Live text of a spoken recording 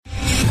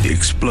The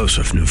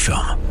explosive new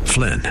film,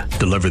 Flynn,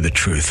 deliver the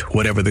truth,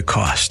 whatever the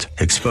cost.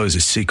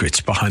 Exposes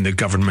secrets behind the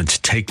government's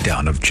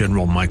takedown of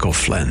General Michael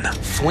Flynn.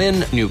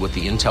 Flynn knew what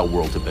the intel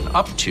world had been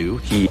up to.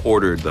 He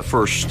ordered the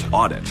first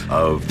audit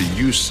of the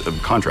use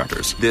of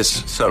contractors.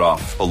 This set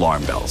off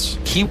alarm bells.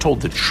 He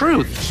told the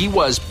truth. He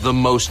was the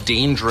most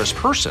dangerous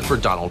person for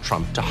Donald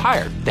Trump to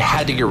hire. They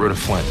had to get rid of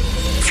Flynn.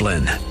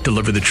 Flynn,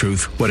 deliver the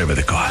truth, whatever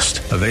the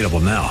cost. Available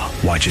now.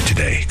 Watch it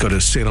today. Go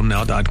to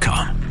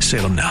salemnow.com.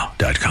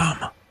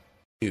 salemnow.com.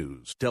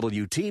 News,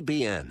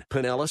 WTBN,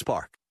 Pinellas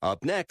Park.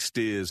 Up next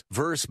is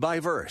Verse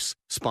by Verse,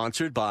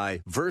 sponsored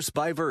by Verse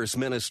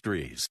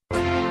Ministries.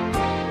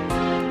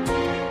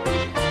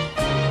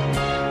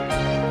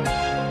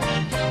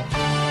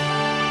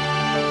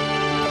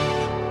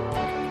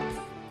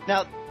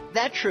 Now,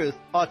 that truth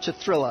ought to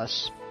thrill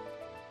us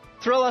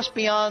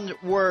beyond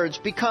words,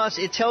 because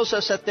it tells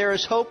us that there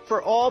is hope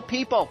for all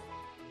people.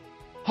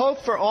 Hope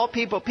for all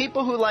people.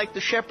 People who, like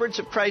the shepherds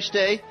of Christ's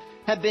day,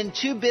 have been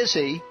too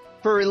busy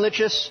for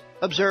religious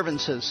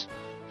observances.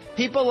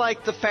 People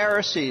like the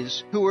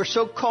Pharisees, who were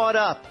so caught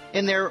up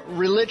in their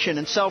religion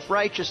and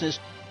self-righteousness,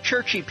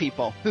 churchy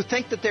people who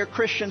think that they're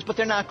Christians, but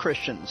they're not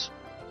Christians.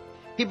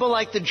 People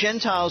like the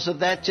Gentiles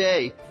of that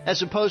day,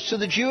 as opposed to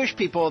the Jewish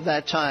people of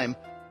that time,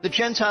 the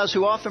Gentiles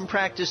who often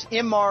practiced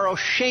immoral,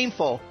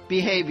 shameful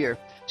behavior.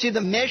 See, the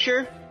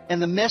measure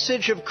and the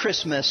message of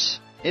Christmas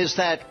is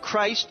that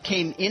Christ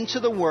came into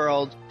the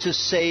world to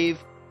save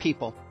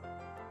people.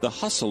 The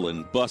hustle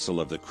and bustle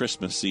of the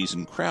Christmas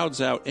season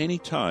crowds out any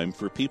time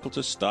for people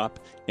to stop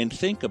and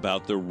think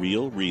about the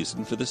real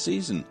reason for the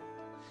season.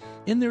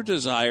 In their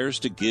desires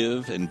to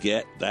give and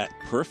get that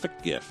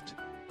perfect gift,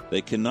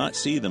 they cannot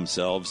see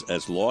themselves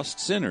as lost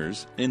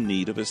sinners in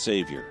need of a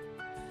Savior.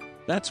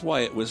 That's why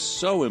it was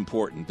so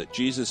important that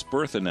Jesus'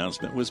 birth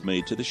announcement was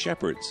made to the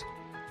shepherds.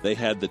 They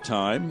had the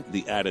time,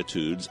 the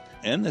attitudes,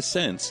 and the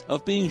sense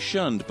of being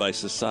shunned by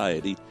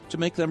society to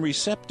make them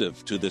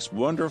receptive to this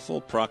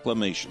wonderful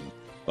proclamation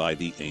by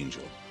the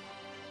angel.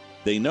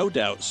 They no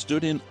doubt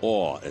stood in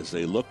awe as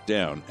they looked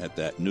down at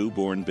that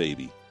newborn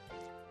baby.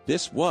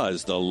 This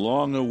was the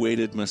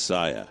long-awaited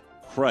Messiah,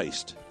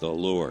 Christ the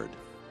Lord.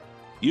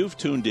 You've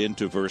tuned in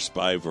to Verse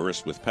by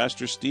Verse with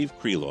Pastor Steve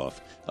Kreloff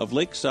of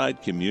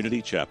Lakeside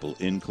Community Chapel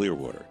in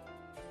Clearwater.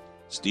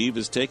 Steve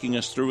is taking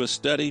us through a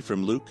study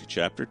from Luke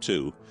chapter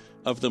 2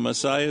 of the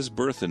Messiah's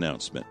birth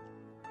announcement.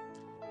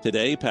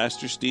 Today,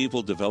 Pastor Steve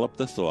will develop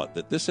the thought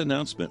that this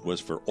announcement was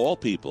for all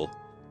people,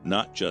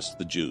 not just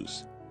the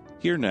Jews.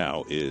 Here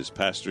now is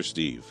Pastor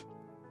Steve.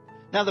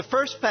 Now, the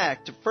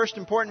first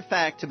important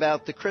fact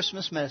about the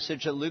Christmas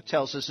message that Luke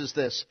tells us is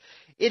this.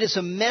 It is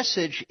a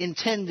message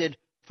intended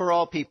for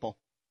all people.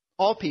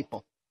 All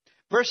people.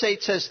 Verse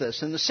 8 says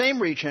this, in the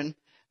same region,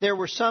 there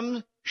were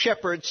some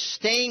shepherds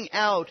staying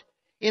out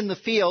in the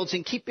fields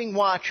and keeping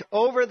watch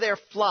over their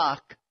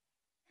flock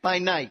by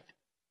night.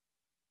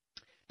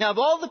 Now, of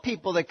all the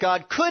people that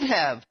God could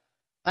have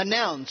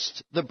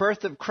announced the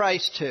birth of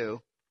Christ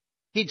to,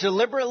 He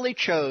deliberately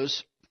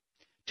chose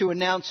to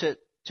announce it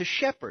to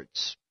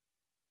shepherds.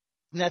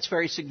 And that's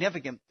very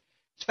significant.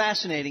 It's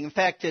fascinating. In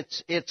fact,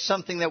 it's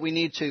something that we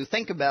need to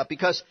think about,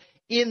 because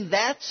in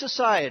that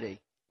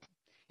society,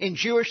 in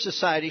Jewish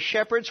society,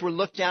 shepherds were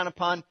looked down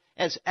upon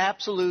as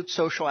absolute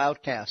social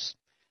outcasts.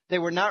 They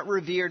were not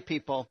revered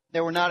people.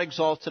 They were not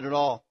exalted at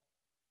all.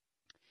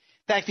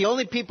 In fact, the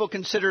only people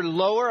considered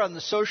lower on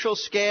the social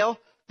scale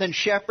than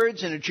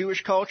shepherds in a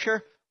Jewish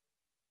culture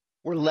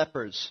were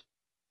lepers.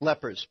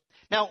 Lepers.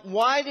 Now,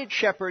 why did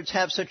shepherds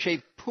have such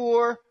a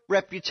poor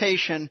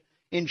reputation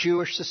in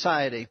Jewish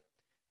society?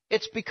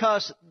 It's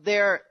because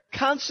their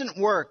constant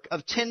work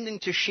of tending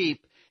to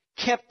sheep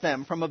kept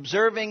them from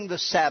observing the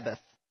Sabbath,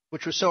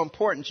 which was so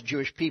important to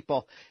Jewish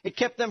people. It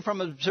kept them from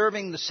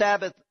observing the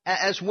Sabbath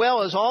as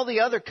well as all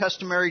the other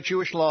customary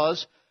Jewish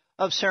laws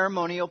of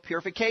ceremonial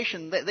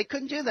purification. They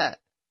couldn't do that.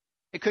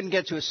 They couldn't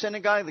get to a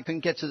synagogue. They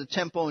couldn't get to the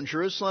temple in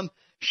Jerusalem.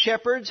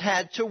 Shepherds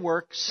had to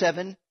work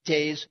 7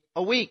 days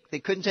a week. They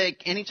couldn't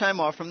take any time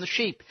off from the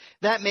sheep.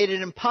 That made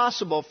it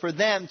impossible for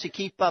them to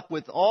keep up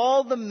with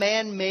all the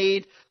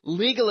man-made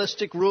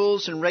legalistic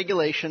rules and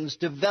regulations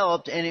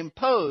developed and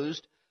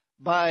imposed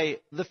by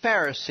the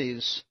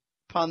Pharisees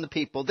upon the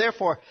people.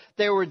 Therefore,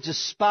 they were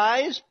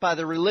despised by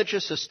the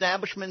religious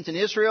establishment in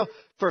Israel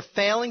for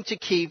failing to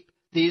keep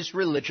these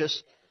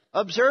religious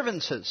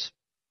observances.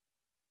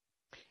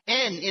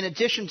 And in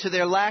addition to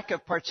their lack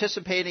of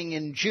participating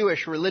in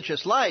Jewish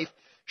religious life,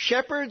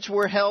 shepherds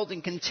were held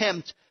in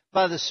contempt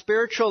by the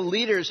spiritual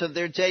leaders of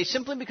their day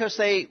simply because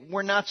they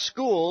were not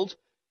schooled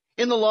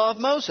in the law of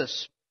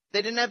Moses.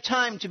 They didn't have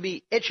time to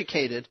be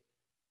educated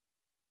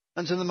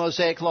under the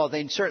Mosaic law.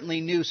 They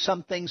certainly knew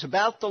some things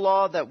about the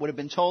law that would have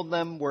been told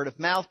them word of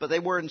mouth, but they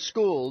weren't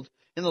schooled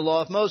in the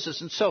law of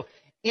Moses. And so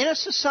in a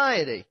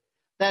society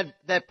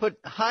that put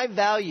high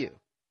value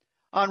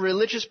on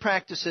religious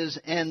practices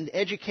and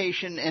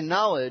education and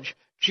knowledge,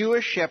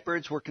 Jewish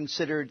shepherds were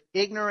considered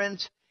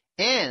ignorant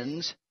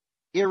and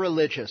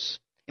irreligious.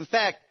 In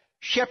fact,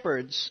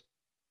 shepherds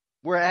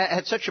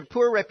had such a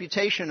poor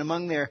reputation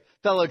among their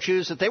fellow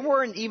Jews that they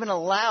weren't even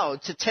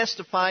allowed to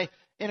testify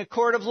in a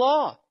court of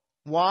law.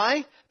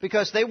 Why?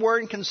 Because they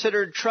weren't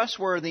considered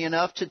trustworthy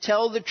enough to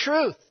tell the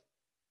truth,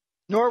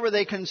 nor were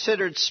they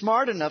considered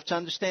smart enough to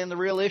understand the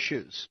real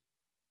issues.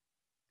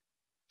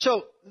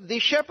 So the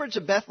shepherds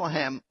of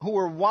Bethlehem who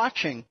were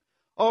watching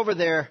over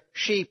their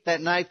sheep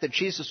that night that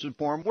Jesus was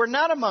born were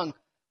not among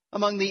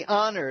the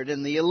honored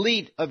and the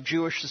elite of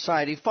Jewish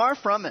society. Far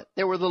from it.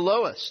 They were the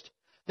lowest.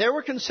 They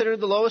were considered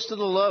the lowest of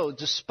the low,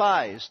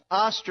 despised,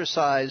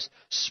 ostracized,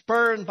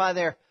 spurned by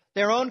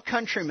their own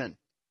countrymen.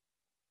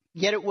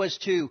 Yet it was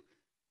to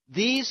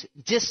these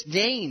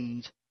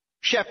disdained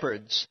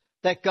shepherds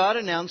that God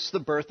announced the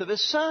birth of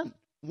his son.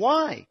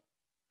 Why?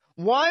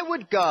 Why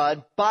would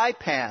God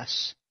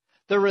bypass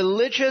the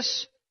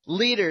religious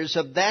leaders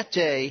of that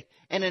day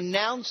and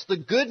announce the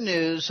good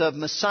news of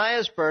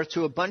Messiah's birth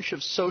to a bunch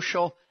of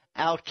social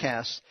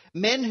outcasts,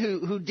 men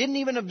who didn't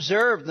even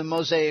observe the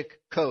Mosaic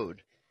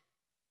code?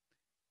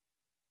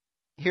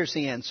 Here's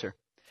the answer.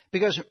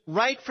 Because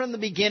right from the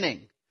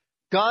beginning,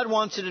 God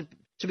wanted it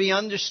to be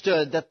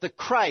understood that the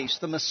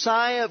Christ, the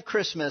Messiah of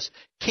Christmas,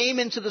 came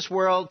into this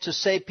world to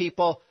save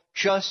people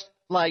just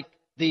like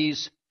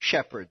these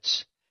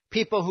shepherds.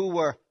 People who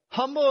were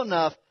humble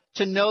enough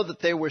to know that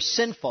they were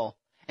sinful,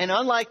 and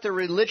unlike the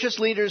religious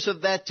leaders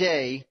of that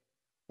day,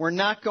 were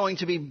not going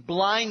to be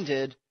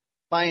blinded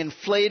by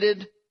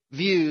inflated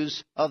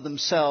views of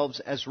themselves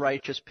as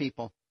righteous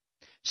people.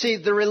 See,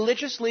 the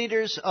religious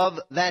leaders of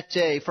that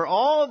day, for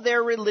all of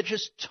their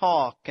religious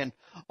talk and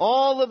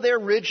all of their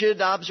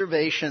rigid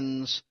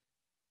observations,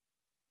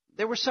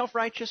 they were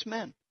self-righteous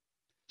men.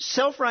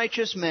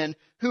 Self-righteous men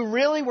who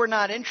really were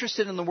not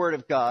interested in the Word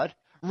of God,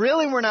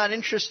 really were not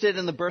interested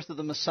in the birth of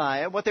the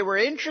Messiah. What they were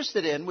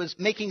interested in was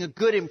making a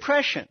good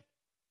impression,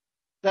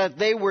 that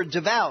they were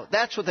devout.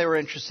 That's what they were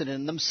interested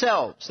in,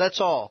 themselves. That's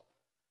all.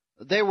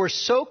 They were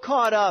so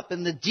caught up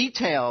in the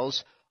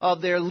details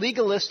of their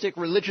legalistic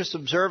religious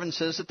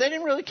observances that they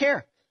didn't really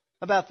care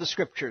about the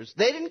Scriptures.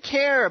 They didn't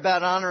care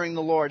about honoring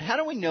the Lord. How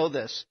do we know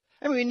this?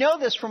 I mean, we know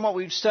this from what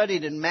we've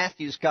studied in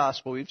Matthew's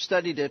Gospel. We've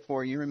studied it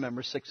for, you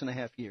remember,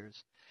 6.5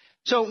 years.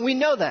 So we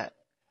know that.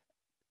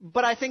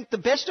 But I think the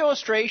best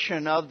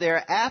illustration of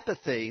their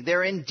apathy,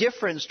 their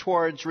indifference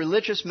towards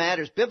religious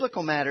matters,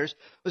 biblical matters,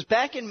 was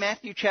back in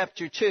Matthew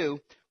chapter 2.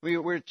 We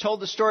were told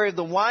the story of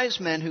the wise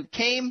men who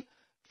came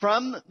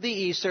from the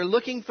east. They're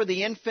looking for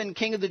the infant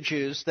king of the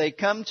Jews. They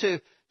come to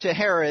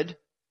Herod,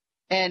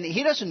 and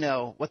he doesn't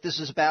know what this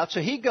is about.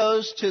 So he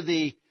goes to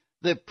the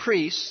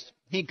priests.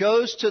 He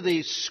goes to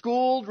the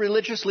schooled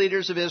religious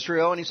leaders of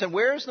Israel, and he said,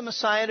 "Where is the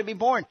Messiah to be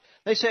born?"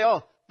 They say,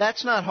 "Oh,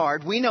 that's not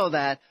hard. We know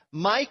that.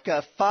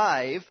 Micah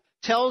 5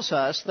 tells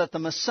us that the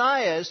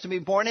Messiah is to be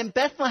born in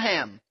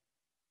Bethlehem."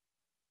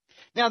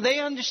 Now, they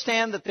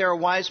understand that there are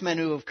wise men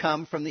who have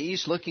come from the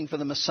east looking for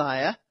the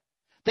Messiah.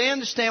 They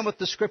understand what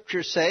the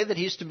Scriptures say, that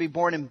he's to be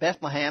born in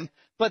Bethlehem,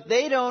 but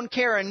they don't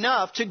care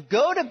enough to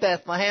go to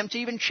Bethlehem to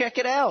even check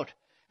it out.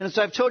 And as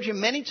I've told you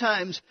many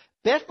times,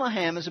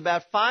 Bethlehem is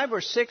about 5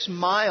 or 6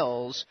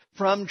 miles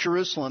from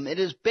Jerusalem. It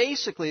is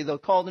basically, though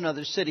called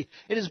another city,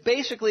 it is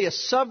basically a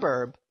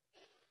suburb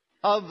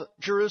of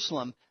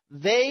Jerusalem.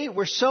 They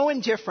were so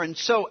indifferent,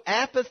 so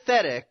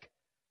apathetic,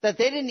 that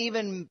they didn't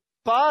even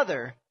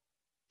bother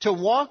to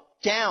walk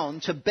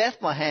down to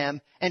Bethlehem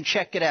and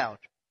check it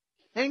out.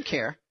 They didn't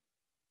care.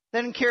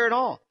 They didn't care at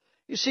all.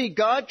 You see,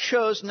 God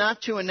chose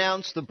not to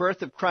announce the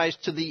birth of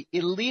Christ to the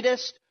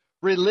elitist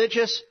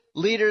religious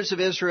leaders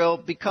of Israel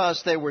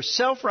because they were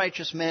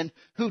self-righteous men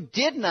who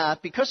did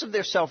not, because of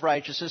their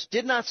self-righteousness,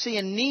 did not see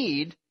a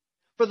need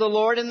for the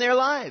Lord in their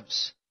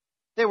lives.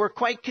 They were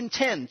quite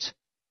content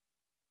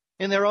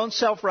in their own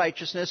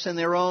self-righteousness and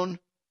their own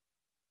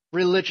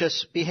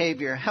religious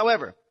behavior.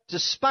 However,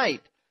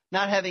 despite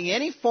not having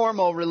any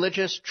formal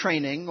religious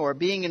training or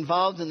being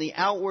involved in the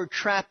outward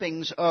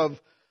trappings of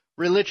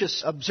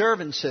religious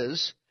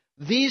observances,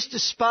 these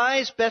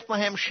despised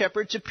Bethlehem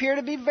shepherds appear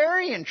to be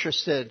very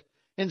interested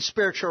in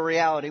spiritual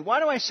reality. Why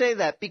do I say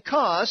that?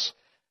 Because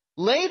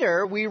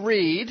later we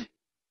read,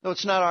 though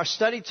it's not our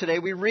study today,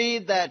 we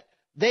read that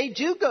they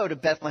do go to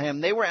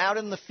Bethlehem. They were out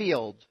in the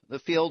field. The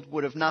field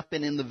would have not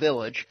been in the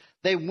village.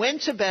 They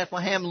went to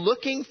Bethlehem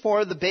looking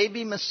for the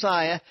baby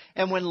Messiah,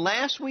 and when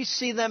last we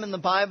see them in the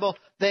Bible,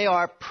 they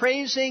are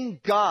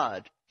praising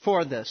God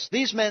for this.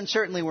 These men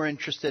certainly were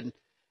interested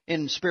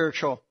in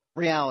spiritual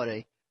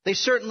reality. They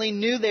certainly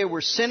knew they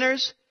were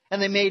sinners,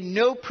 and they made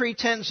no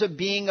pretense of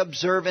being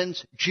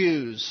observant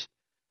Jews.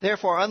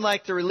 Therefore,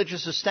 unlike the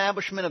religious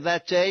establishment of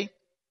that day,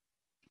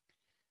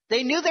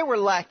 they knew they were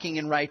lacking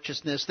in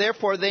righteousness.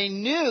 Therefore, they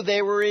knew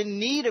they were in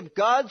need of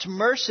God's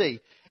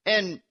mercy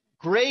and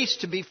grace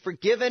to be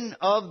forgiven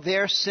of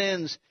their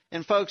sins.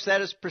 And folks,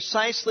 that is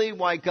precisely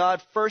why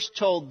God first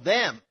told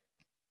them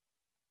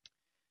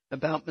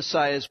about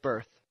Messiah's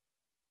birth.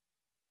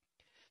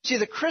 See,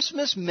 the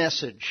Christmas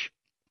message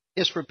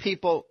is for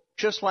people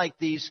just like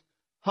these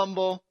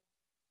humble,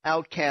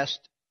 outcast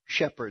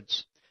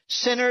shepherds,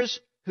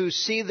 sinners who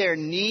see their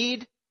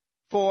need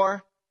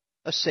for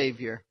a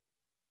Savior.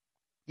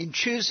 In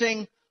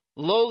choosing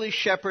lowly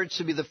shepherds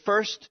to be the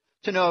first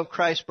to know of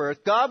Christ's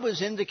birth, God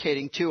was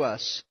indicating to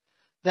us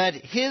that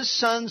His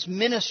Son's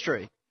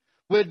ministry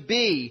would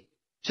be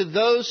to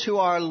those who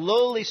are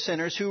lowly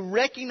sinners, who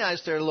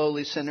recognize they're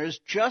lowly sinners,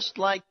 just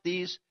like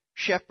these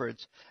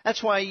shepherds.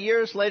 That's why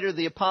years later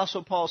the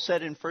Apostle Paul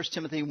said in 1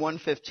 Timothy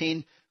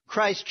 1:15,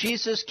 Christ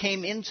Jesus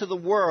came into the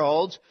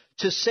world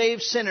to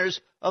save sinners,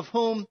 of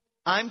whom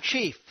I'm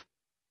chief.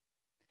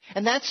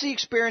 And that's the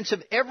experience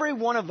of every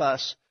one of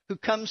us who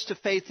comes to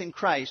faith in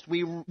Christ.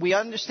 We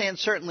understand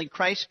certainly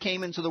Christ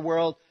came into the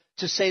world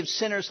to save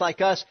sinners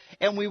like us,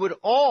 and we would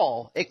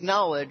all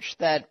acknowledge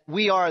that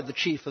we are the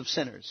chief of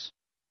sinners.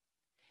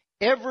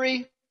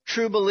 Every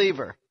true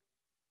believer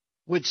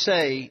would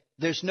say,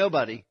 there's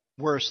nobody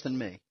worse than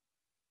me.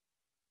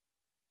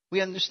 We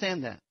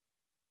understand that.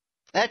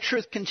 That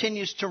truth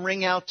continues to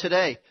ring out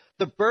today.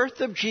 The birth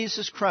of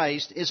Jesus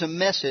Christ is a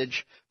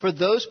message for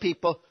those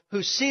people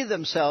who see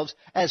themselves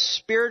as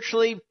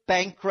spiritually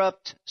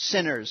bankrupt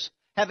sinners,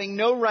 having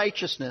no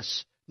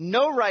righteousness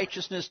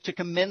to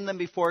commend them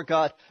before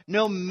God,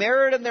 no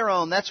merit of their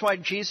own. That's why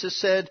Jesus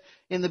said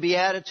in the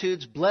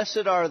Beatitudes,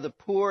 blessed are the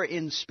poor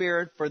in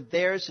spirit, for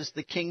theirs is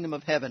the kingdom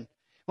of heaven.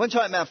 He wasn't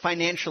talking about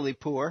financially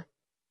poor.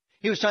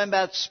 He was talking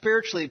about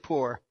spiritually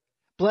poor.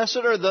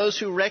 Blessed are those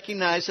who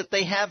recognize that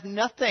they have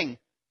nothing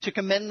to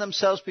commend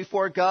themselves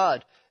before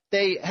God.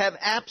 They have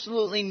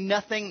absolutely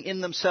nothing in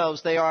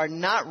themselves. They are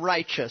not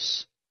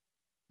righteous.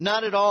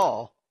 Not at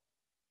all.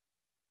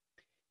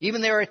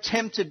 Even their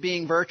attempt at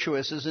being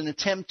virtuous is an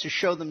attempt to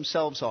show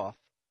themselves off.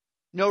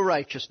 No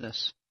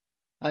righteousness.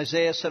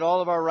 Isaiah said all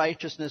of our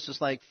righteousness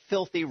is like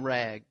filthy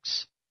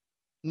rags.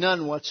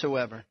 None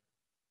whatsoever.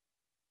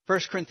 1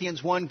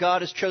 Corinthians 1,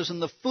 God has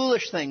chosen the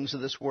foolish things of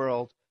this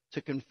world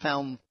to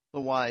confound the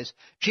wise.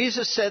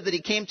 Jesus said that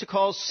He came to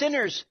call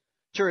sinners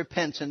to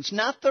repentance,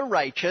 not the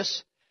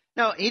righteous.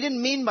 Now, He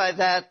didn't mean by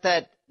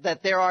that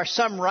there are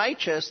some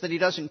righteous that He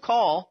doesn't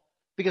call,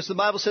 because the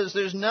Bible says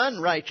there's none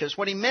righteous.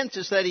 What He meant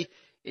is that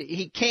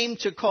He came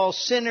to call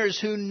sinners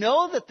who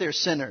know that they're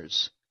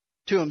sinners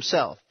to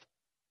Himself.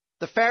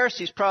 The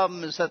Pharisees'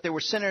 problem is that they were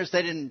sinners.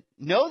 They didn't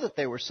know that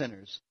they were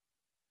sinners.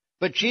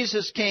 But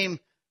Jesus came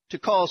to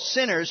call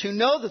sinners who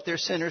know that they're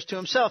sinners to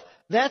Himself.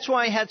 That's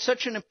why He had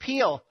such an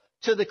appeal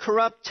to the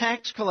corrupt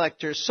tax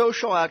collectors,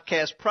 social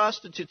outcasts,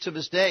 prostitutes of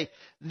His day.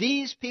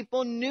 These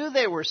people knew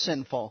they were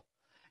sinful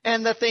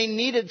and that they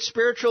needed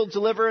spiritual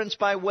deliverance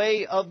by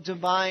way of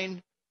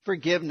divine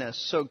forgiveness.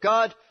 So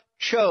God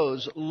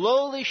chose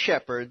lowly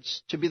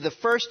shepherds to be the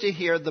first to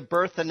hear the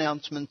birth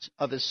announcement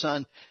of His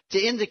Son, to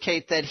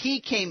indicate that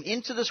He came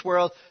into this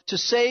world to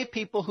save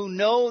people who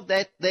know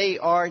that they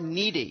are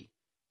needy,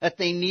 that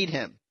they need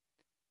Him.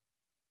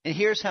 And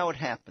here's how it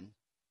happened.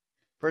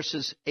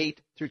 Verses 8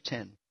 through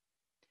 10.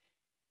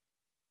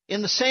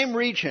 In the same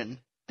region,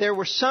 there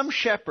were some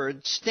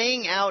shepherds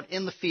staying out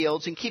in the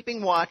fields and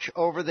keeping watch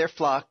over their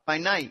flock by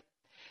night.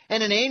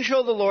 And an angel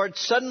of the Lord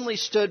suddenly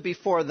stood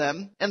before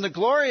them, and the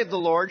glory of the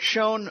Lord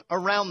shone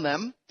around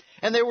them.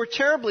 And they were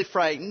terribly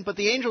frightened, but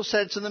the angel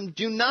said to them,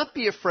 do not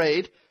be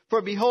afraid,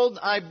 for behold,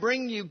 I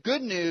bring you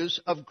good news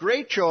of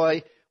great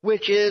joy,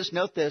 which is,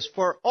 note this,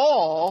 for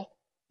all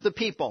the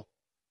people.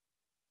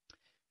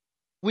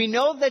 We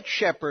know that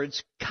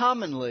shepherds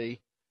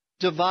commonly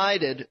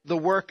divided the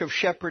work of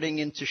shepherding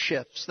into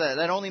shifts. That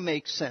only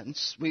makes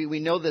sense. We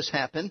know this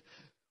happened.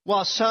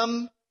 While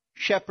some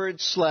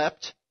shepherds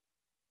slept,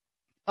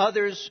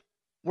 others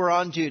were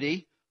on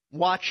duty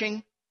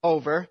watching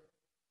over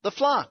the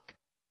flock.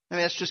 I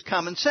mean, that's just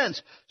common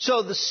sense.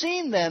 So the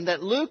scene then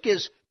that Luke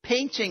is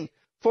painting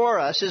for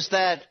us is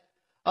that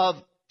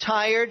of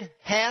tired,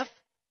 half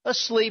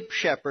asleep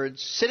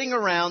shepherds sitting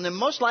around and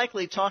most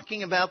likely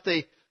talking about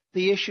the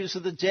issues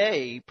of the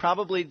day,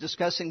 probably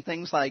discussing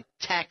things like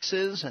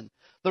taxes and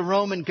the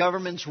Roman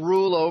government's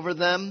rule over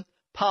them,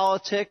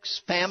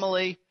 politics,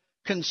 family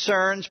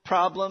concerns,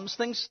 problems,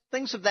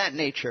 things of that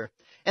nature.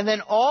 And then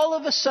all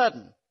of a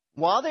sudden,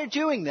 while they're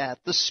doing that,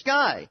 the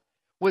sky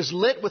was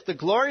lit with the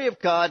glory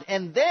of God,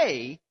 and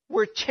they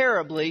were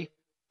terribly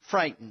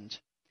frightened.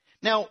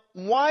 Now,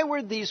 why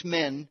were these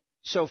men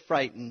so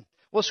frightened?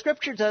 Well,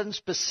 Scripture doesn't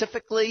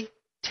specifically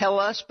tell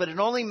us, but it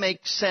only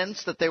makes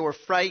sense that they were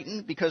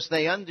frightened because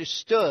they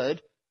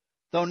understood,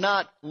 though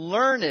not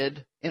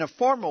learned in a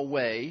formal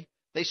way,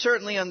 they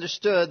certainly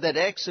understood that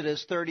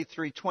Exodus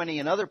 33:20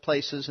 and other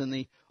places in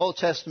the Old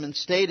Testament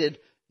stated,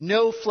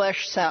 no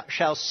flesh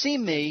shall see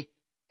me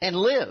and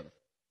live.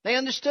 They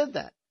understood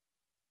that.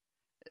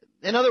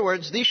 In other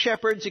words, these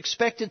shepherds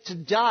expected to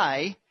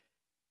die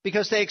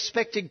because they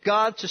expected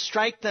God to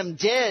strike them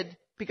dead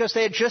because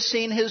they had just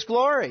seen His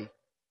glory.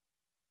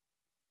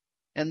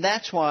 And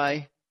that's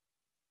why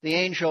the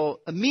angel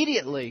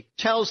immediately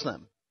tells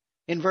them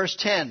in verse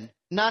 10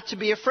 not to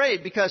be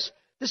afraid, because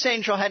this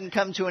angel hadn't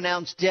come to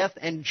announce death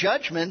and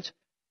judgment,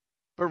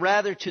 but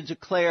rather to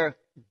declare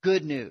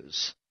good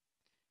news.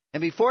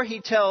 And before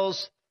he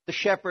tells the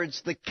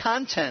shepherds the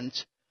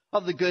content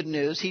of the good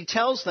news, he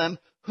tells them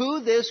who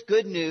this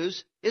good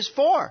news is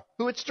for,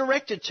 who it's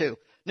directed to.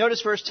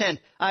 Notice verse 10,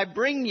 I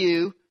bring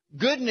you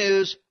good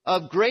news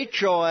of great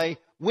joy,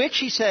 which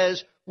he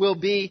says will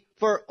be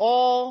for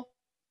all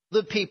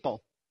the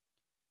people.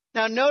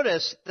 Now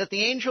notice that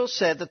the angel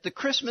said that the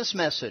Christmas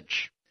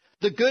message,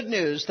 the good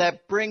news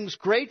that brings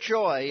great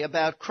joy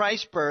about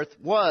Christ's birth,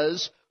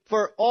 was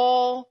for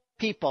all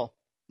people,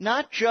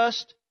 not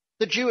just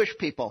the Jewish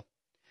people.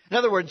 In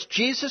other words,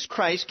 Jesus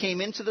Christ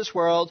came into this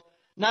world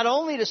not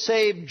only to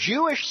save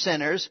Jewish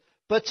sinners,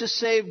 but to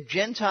save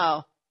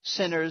Gentile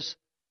sinners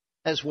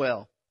as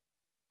well.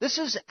 This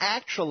is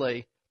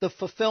actually the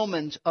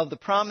fulfillment of the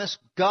promise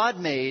God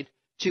made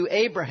to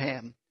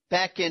Abraham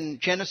back in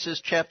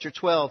Genesis chapter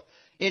 12.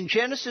 In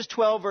Genesis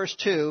 12, verse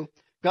 2,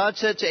 God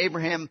said to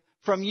Abraham,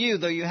 "From you,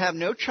 though you have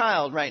no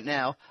child right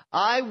now,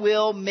 I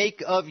will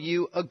make of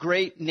you a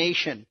great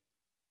nation."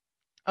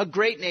 A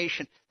great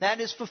nation. That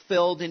is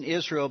fulfilled in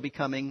Israel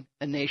becoming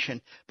a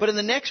nation. But in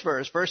the next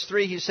verse, verse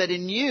 3, he said,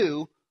 "In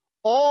you,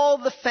 all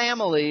the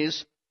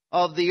families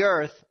of the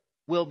earth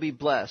will be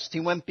blessed." He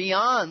went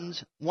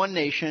beyond one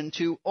nation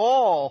to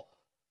all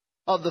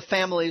of the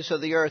families of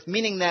the earth,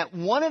 meaning that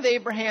one of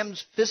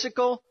Abraham's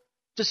physical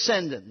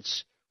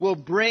descendants will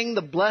bring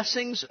the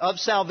blessings of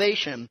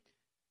salvation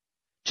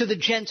to the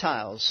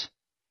Gentiles.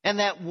 And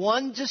that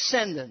one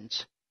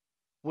descendant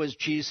was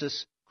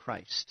Jesus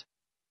Christ.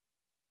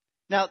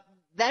 Now,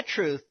 that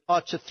truth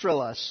ought to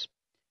thrill us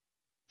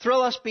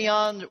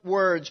beyond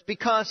words,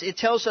 because it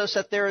tells us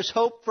that there is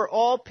hope for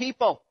all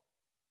people.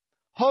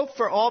 Hope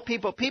for all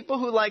people. People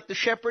who, like the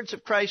shepherds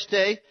of Christ's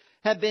day,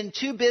 have been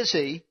too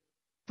busy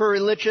for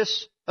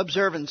religious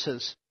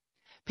observances.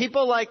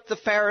 People like the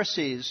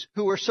Pharisees,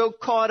 who were so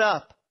caught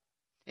up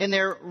in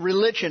their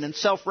religion and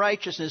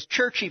self-righteousness,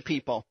 churchy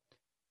people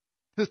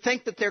who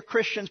think that they're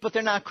Christians, but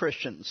they're not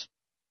Christians.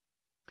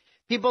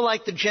 People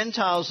like the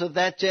Gentiles of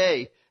that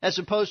day, as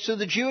opposed to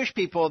the Jewish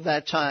people of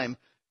that time.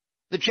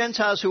 The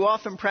Gentiles who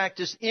often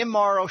practiced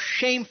immoral,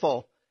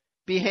 shameful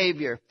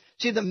behavior.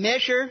 See, the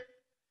measure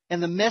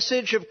and the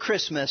message of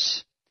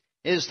Christmas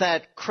is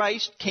that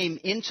Christ came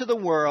into the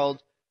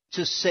world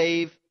to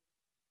save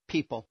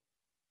people,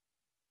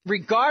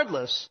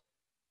 regardless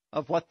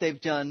of what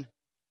they've done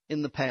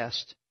in the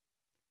past.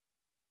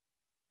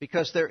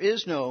 Because there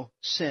is no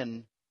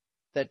sin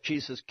that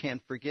Jesus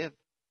can't forgive.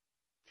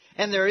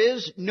 And there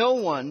is no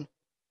one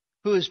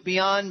who is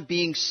beyond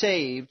being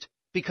saved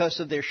because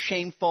of their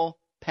shameful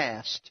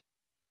past.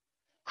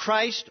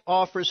 Christ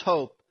offers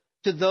hope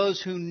to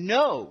those who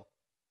know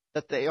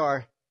that they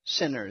are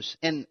sinners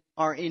and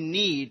are in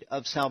need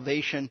of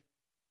salvation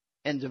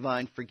and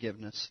divine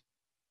forgiveness.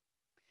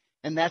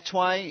 And that's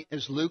why,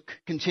 as Luke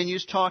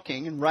continues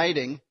talking and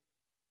writing,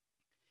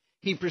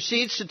 he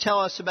proceeds to tell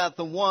us about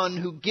the one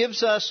who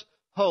gives us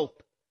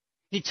hope.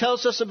 He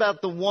tells us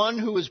about the one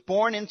who was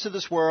born into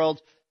this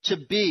world to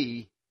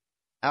be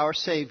our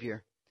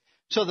Savior.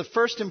 So the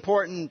first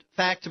important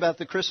fact about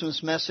the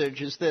Christmas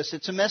message is this: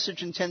 it's a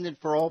message intended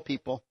for all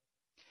people.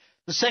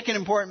 The second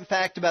important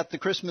fact about the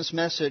Christmas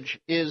message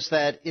is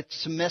that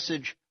it's a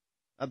message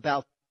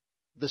about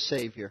the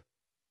Savior.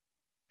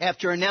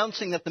 After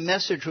announcing that the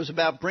message was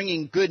about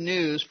bringing good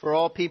news for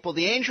all people,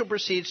 the angel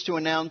proceeds to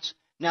announce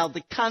now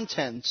the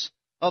contents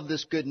of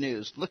this good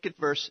news. Look at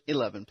verse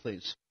 11,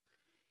 please.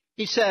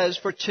 He says,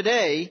 "For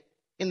today,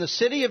 in the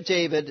city of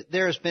David,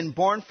 there has been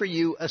born for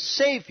you a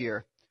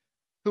Savior,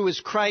 who is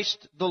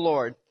Christ the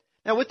Lord."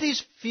 Now, with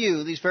these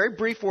very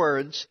brief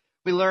words,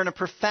 we learn a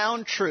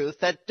profound truth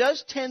that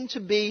does tend to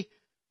be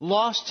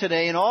lost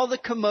today in all the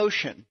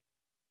commotion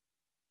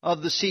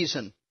of the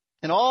season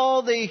and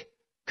all the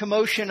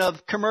commotion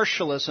of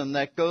commercialism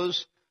that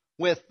goes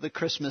with the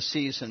Christmas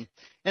season.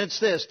 And it's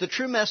this: the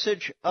true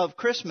message of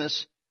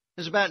Christmas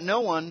is about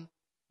no one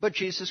but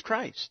Jesus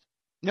Christ.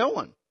 No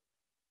one.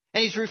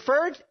 And he's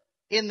referred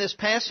in this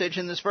passage,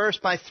 in this verse,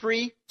 by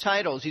three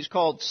titles. He's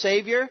called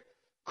Savior,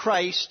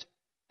 Christ,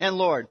 and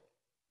Lord.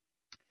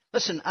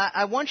 Listen,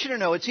 I want you to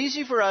know it's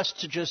easy for us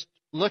to just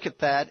look at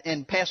that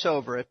and pass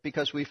over it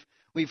because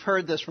we've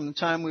heard this from the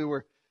time we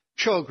were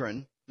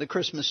children, the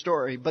Christmas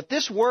story. But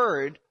this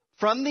word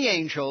from the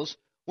angels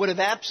would have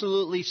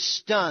absolutely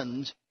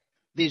stunned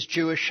these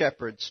Jewish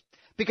shepherds,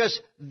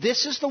 because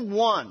this is the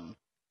one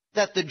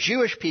that the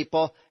Jewish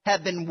people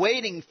have been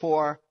waiting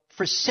for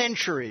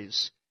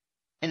centuries.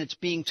 And it's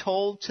being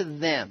told to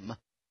them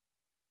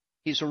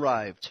he's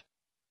arrived.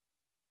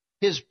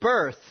 His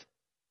birth,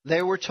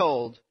 they were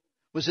told,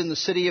 was in the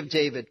city of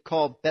David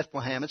called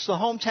Bethlehem. It's the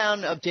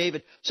hometown of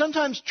David.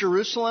 Sometimes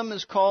Jerusalem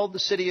is called the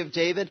city of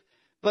David,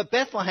 but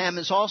Bethlehem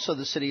is also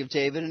the city of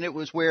David, and it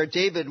was where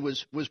David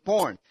was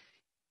born.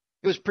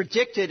 It was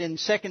predicted in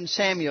 2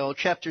 Samuel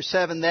chapter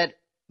 7 that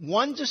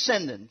one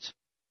descendant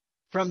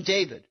from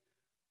David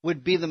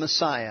would be the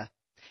Messiah.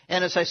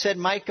 And as I said,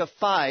 Micah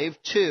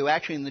 5:2,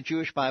 actually in the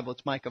Jewish Bible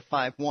it's Micah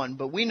 5:1,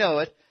 but we know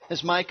it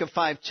as Micah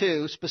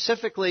 5:2,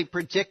 specifically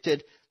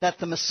predicted that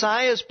the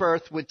Messiah's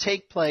birth would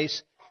take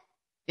place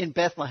in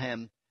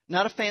Bethlehem.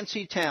 Not a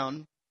fancy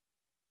town,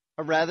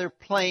 a rather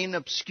plain,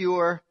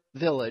 obscure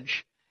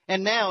village.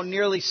 And now,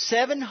 nearly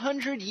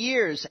 700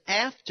 years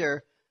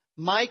after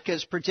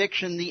Micah's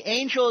prediction, the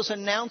angel is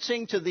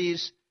announcing to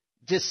these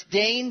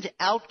disdained,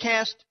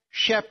 outcast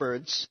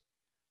shepherds,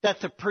 that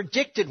the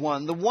predicted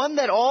one, the one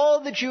that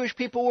all the Jewish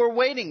people were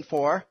waiting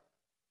for,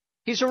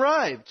 he's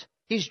arrived.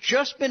 He's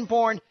just been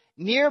born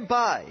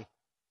nearby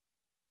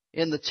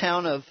in the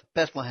town of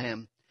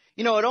Bethlehem.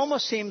 You know, it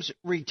almost seems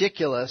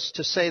ridiculous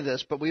to say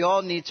this, but we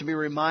all need to be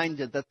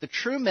reminded that the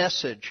true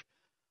message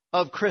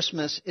of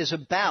Christmas is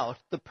about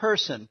the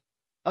person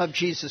of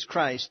Jesus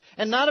Christ,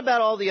 and not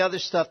about all the other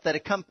stuff that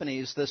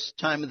accompanies this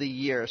time of the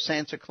year: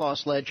 Santa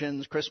Claus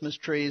legends, Christmas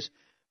trees,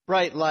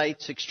 bright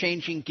lights,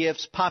 exchanging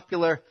gifts,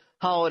 popular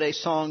holiday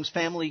songs,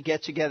 family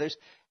get-togethers.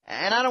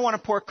 And I don't want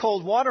to pour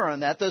cold water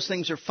on that. Those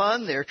things are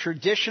fun. They're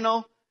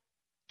traditional.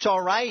 It's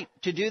all right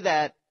to do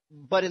that.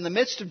 But in the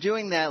midst of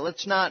doing that,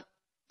 let's not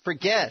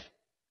forget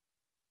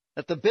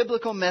that the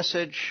biblical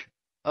message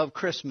of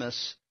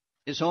Christmas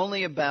is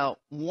only about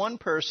one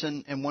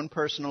person and one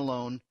person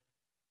alone,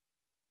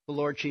 the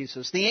Lord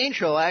Jesus. The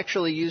angel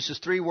actually uses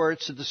 3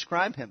 words to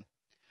describe him.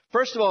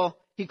 First of all,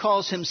 he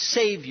calls him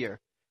Savior.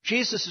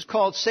 Jesus is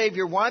called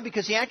Savior. Why?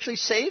 Because he actually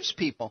saves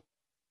people.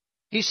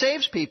 He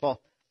saves people.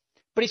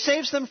 But he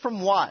saves them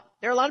from what?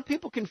 There are a lot of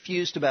people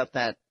confused about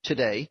that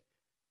today.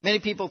 Many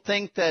people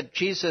think that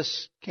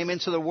Jesus came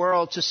into the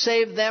world to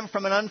save them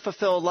from an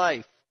unfulfilled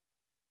life,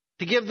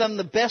 to give them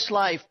the best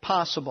life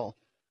possible.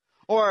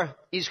 Or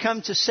he's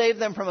come to save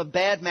them from a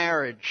bad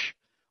marriage,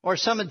 or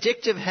some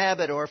addictive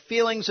habit, or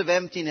feelings of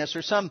emptiness,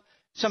 or some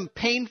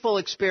painful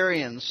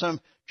experience,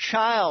 some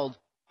child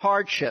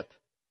hardship.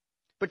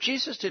 But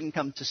Jesus didn't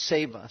come to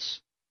save us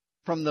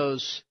from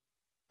those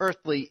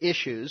earthly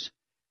issues.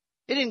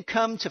 He didn't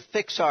come to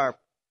fix our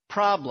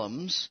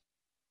problems.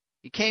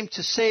 He came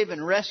to save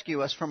and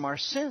rescue us from our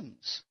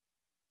sins.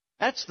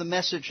 That's the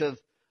message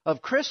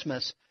of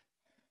Christmas.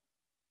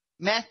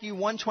 Matthew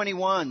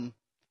 1:21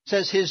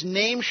 says, his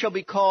name shall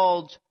be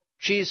called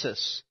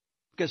Jesus,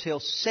 because he'll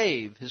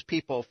save his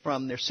people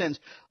from their sins.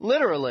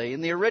 Literally,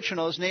 in the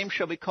original, his name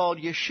shall be called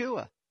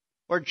Yeshua,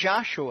 or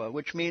Joshua,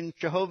 which means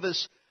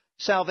Jehovah's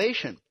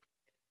salvation.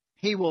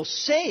 He will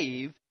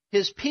save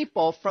his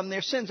people from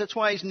their sins. That's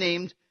why he's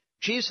named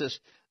Jesus.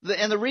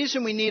 And the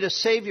reason we need a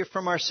Savior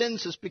from our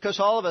sins is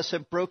because all of us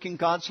have broken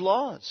God's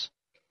laws.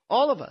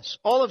 All of us.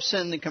 All have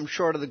sinned and come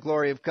short of the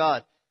glory of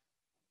God.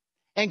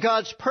 And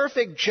God's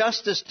perfect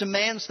justice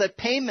demands that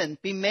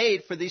payment be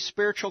made for these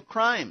spiritual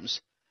crimes,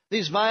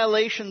 these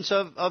violations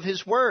of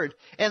his word.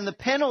 And the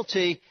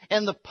penalty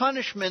and the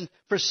punishment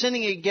for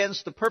sinning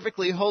against the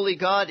perfectly holy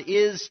God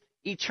is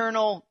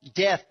eternal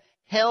death,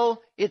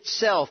 hell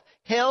itself.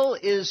 Hell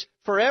is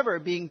forever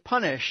being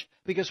punished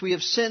because we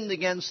have sinned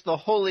against the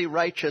holy,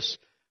 righteous,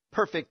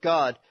 perfect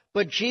God.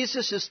 But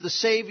Jesus is the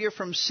Savior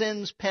from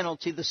sin's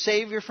penalty, the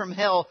Savior from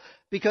hell,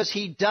 because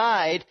he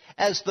died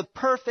as the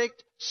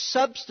perfect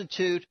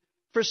substitute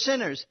for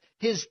sinners.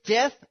 His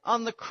death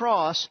on the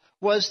cross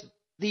was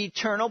the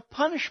eternal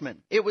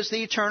punishment. It was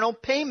the eternal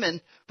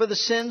payment for the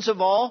sins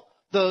of all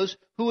those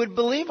who would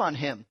believe on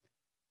him.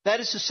 That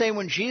is to say,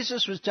 when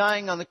Jesus was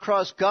dying on the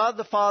cross, God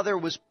the Father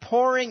was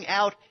pouring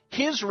out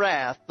his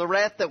wrath, the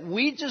wrath that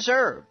we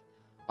deserve,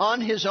 on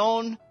his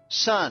own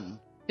Son,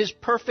 his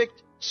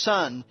perfect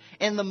Son.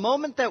 And the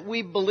moment that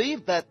we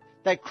believe that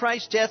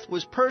Christ's death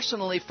was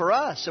personally for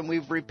us, and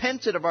we've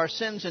repented of our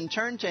sins and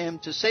turned to him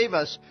to save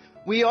us,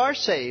 we are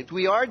saved,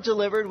 we are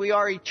delivered, we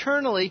are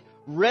eternally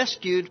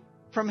rescued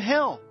from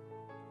hell.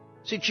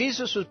 See,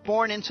 Jesus was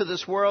born into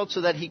this world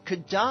so that he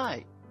could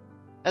die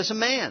as a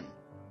man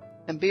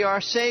and be our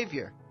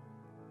Savior.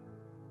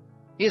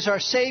 He is our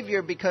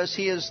Savior because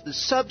he is the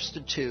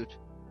substitute.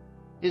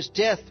 His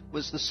death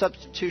was the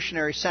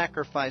substitutionary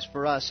sacrifice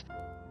for us.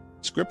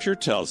 Scripture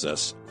tells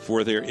us,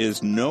 for there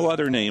is no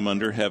other name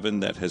under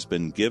heaven that has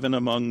been given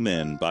among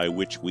men by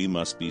which we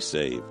must be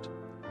saved.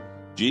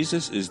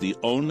 Jesus is the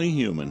only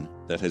human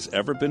that has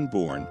ever been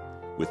born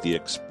with the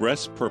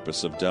express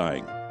purpose of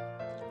dying.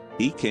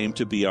 He came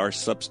to be our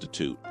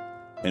substitute,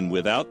 and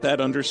without that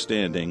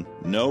understanding,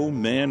 no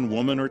man,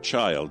 woman, or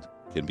child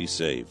can be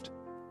saved.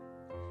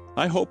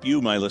 I hope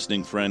you, my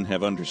listening friend,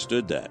 have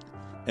understood that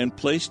and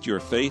placed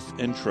your faith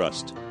and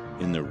trust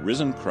in the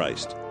risen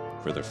Christ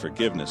for the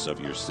forgiveness of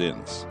your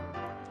sins.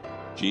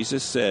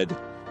 Jesus said,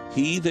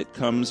 he that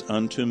comes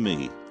unto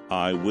me,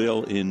 I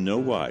will in no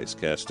wise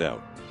cast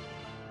out.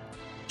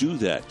 Do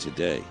that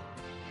today.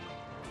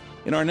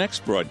 In our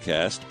next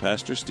broadcast,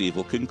 Pastor Steve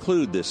will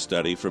conclude this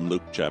study from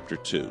Luke chapter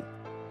 2.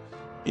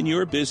 In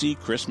your busy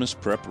Christmas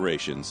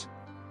preparations,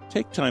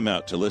 take time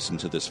out to listen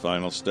to this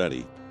final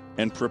study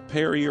and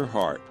prepare your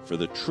heart for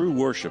the true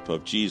worship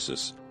of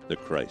Jesus the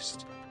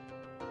Christ.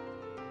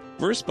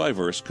 Verse by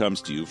Verse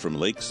comes to you from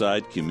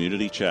Lakeside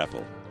Community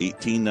Chapel,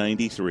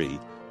 1893,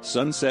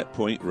 Sunset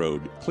Point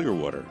Road,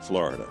 Clearwater,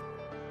 Florida.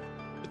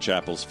 The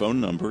chapel's phone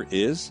number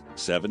is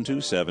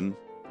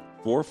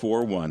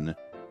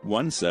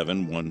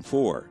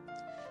 727-441-1714.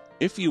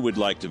 If you would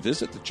like to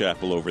visit the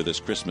chapel over this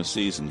Christmas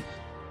season,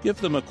 give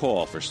them a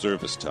call for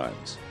service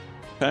times.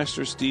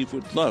 Pastor Steve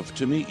would love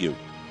to meet you.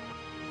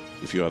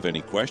 If you have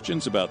any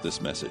questions about this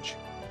message,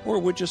 or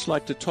would just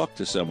like to talk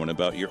to someone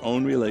about your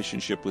own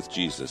relationship with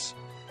Jesus,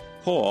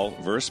 Call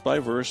Verse by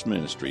Verse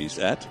Ministries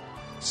at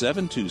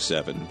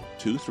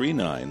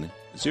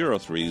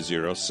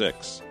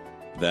 727-239-0306.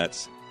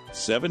 That's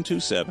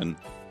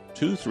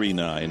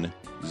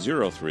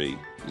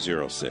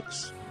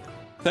 727-239-0306.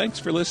 Thanks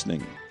for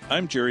listening.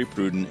 I'm Jerry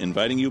Pruden,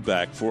 inviting you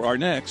back for our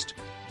next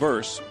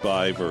Verse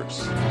by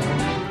Verse.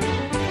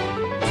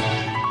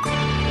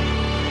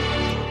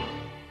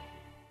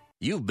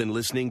 You've been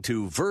listening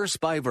to Verse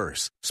by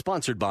Verse,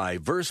 sponsored by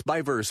Verse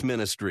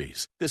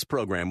Ministries. This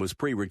program was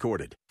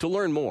pre-recorded. To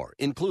learn more,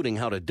 including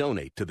how to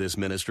donate to this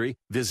ministry,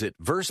 visit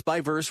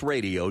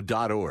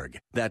versebyverseradio.org.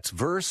 That's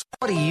Verse.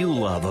 What do you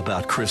love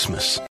about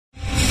Christmas?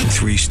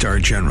 3-star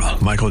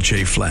General Michael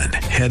J. Flynn,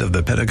 head of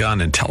the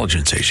Pentagon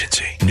Intelligence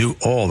Agency, knew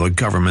all the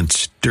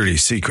government's dirty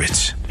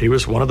secrets. He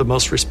was one of the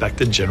most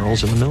respected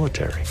generals in the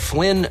military.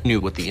 Flynn knew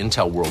what the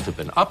intel world had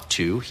been up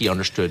to. He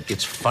understood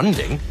its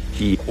funding.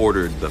 He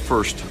ordered the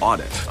first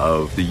audit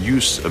of the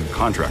use of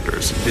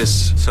contractors.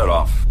 This set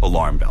off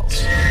alarm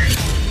bells.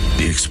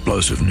 The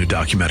explosive new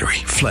documentary,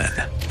 Flynn,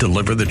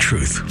 Deliver the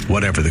Truth,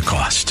 Whatever the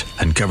Cost,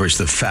 uncovers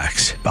the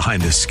facts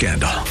behind this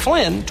scandal.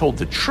 Flynn told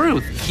the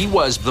truth. He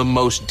was the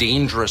most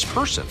dangerous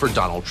person for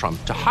Donald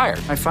Trump to hire.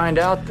 I find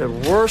out the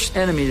worst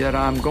enemy that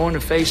I'm going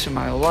to face in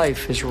my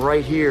life is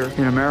right here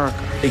in America.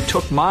 They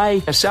took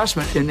my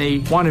assessment and they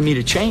wanted me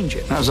to change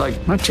it. And I was like,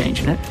 I'm not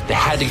changing it. They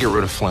had to get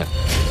rid of Flynn.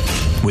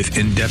 With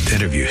in-depth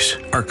interviews,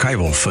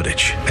 archival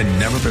footage, and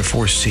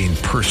never-before-seen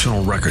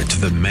personal records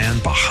of the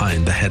man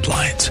behind the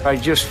headlines. I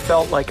just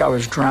felt like I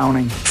was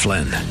drowning.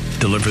 Flynn,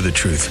 Deliver the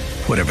Truth,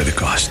 Whatever the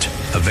Cost.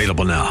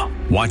 Available now.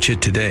 Watch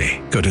it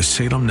today. Go to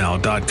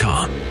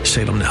salemnow.com.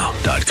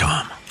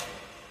 salemnow.com.